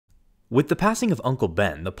With the passing of Uncle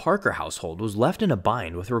Ben, the Parker household was left in a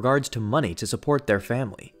bind with regards to money to support their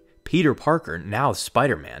family. Peter Parker, now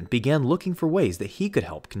Spider-Man, began looking for ways that he could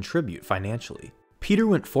help contribute financially. Peter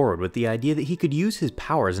went forward with the idea that he could use his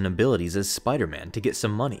powers and abilities as Spider-Man to get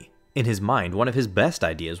some money. In his mind, one of his best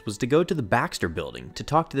ideas was to go to the Baxter Building to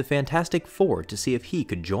talk to the Fantastic Four to see if he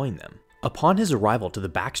could join them. Upon his arrival to the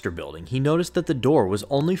Baxter Building, he noticed that the door was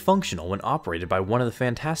only functional when operated by one of the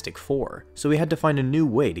Fantastic Four, so he had to find a new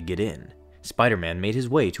way to get in. Spider-Man made his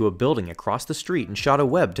way to a building across the street and shot a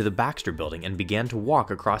web to the Baxter Building and began to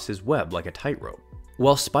walk across his web like a tightrope.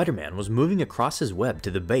 While Spider-Man was moving across his web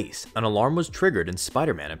to the base, an alarm was triggered and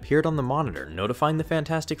Spider-Man appeared on the monitor notifying the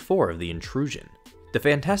Fantastic Four of the intrusion. The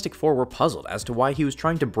Fantastic Four were puzzled as to why he was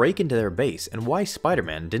trying to break into their base and why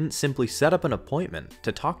Spider-Man didn't simply set up an appointment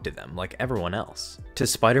to talk to them like everyone else. To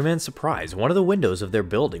Spider-Man's surprise, one of the windows of their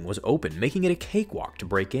building was open, making it a cakewalk to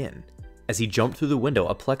break in. As he jumped through the window,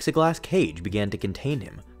 a plexiglass cage began to contain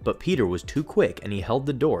him, but Peter was too quick and he held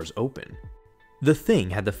the doors open. The Thing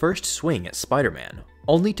had the first swing at Spider-Man,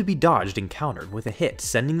 only to be dodged and countered with a hit,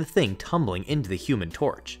 sending the Thing tumbling into the Human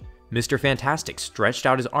Torch. Mr. Fantastic stretched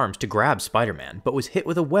out his arms to grab Spider-Man, but was hit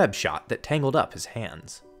with a web shot that tangled up his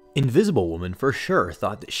hands. Invisible Woman for sure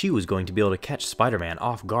thought that she was going to be able to catch Spider-Man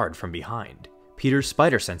off guard from behind. Peter's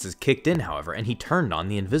spider senses kicked in, however, and he turned on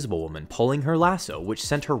the Invisible Woman, pulling her lasso, which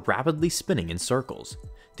sent her rapidly spinning in circles.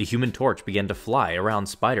 The Human Torch began to fly around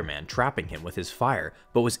Spider-Man, trapping him with his fire,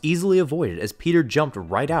 but was easily avoided as Peter jumped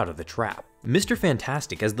right out of the trap. Mr.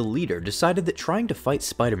 Fantastic, as the leader, decided that trying to fight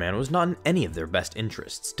Spider-Man was not in any of their best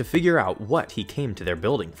interests to figure out what he came to their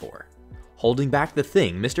building for. Holding back the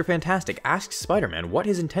Thing, Mr. Fantastic asked Spider-Man what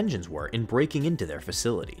his intentions were in breaking into their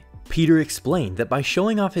facility. Peter explained that by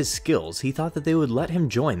showing off his skills, he thought that they would let him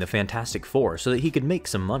join the Fantastic Four so that he could make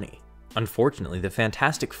some money. Unfortunately, the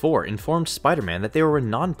Fantastic Four informed Spider-Man that they were a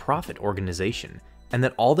non-profit organization, and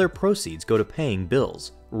that all their proceeds go to paying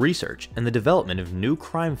bills, research, and the development of new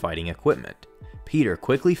crime-fighting equipment. Peter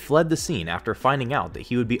quickly fled the scene after finding out that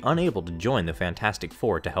he would be unable to join the Fantastic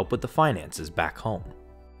Four to help with the finances back home.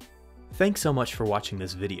 Thanks so much for watching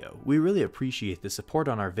this video. We really appreciate the support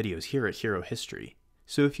on our videos here at Hero History.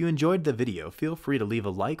 So if you enjoyed the video, feel free to leave a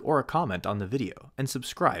like or a comment on the video, and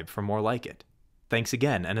subscribe for more like it. Thanks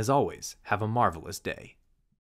again, and as always, have a marvelous day.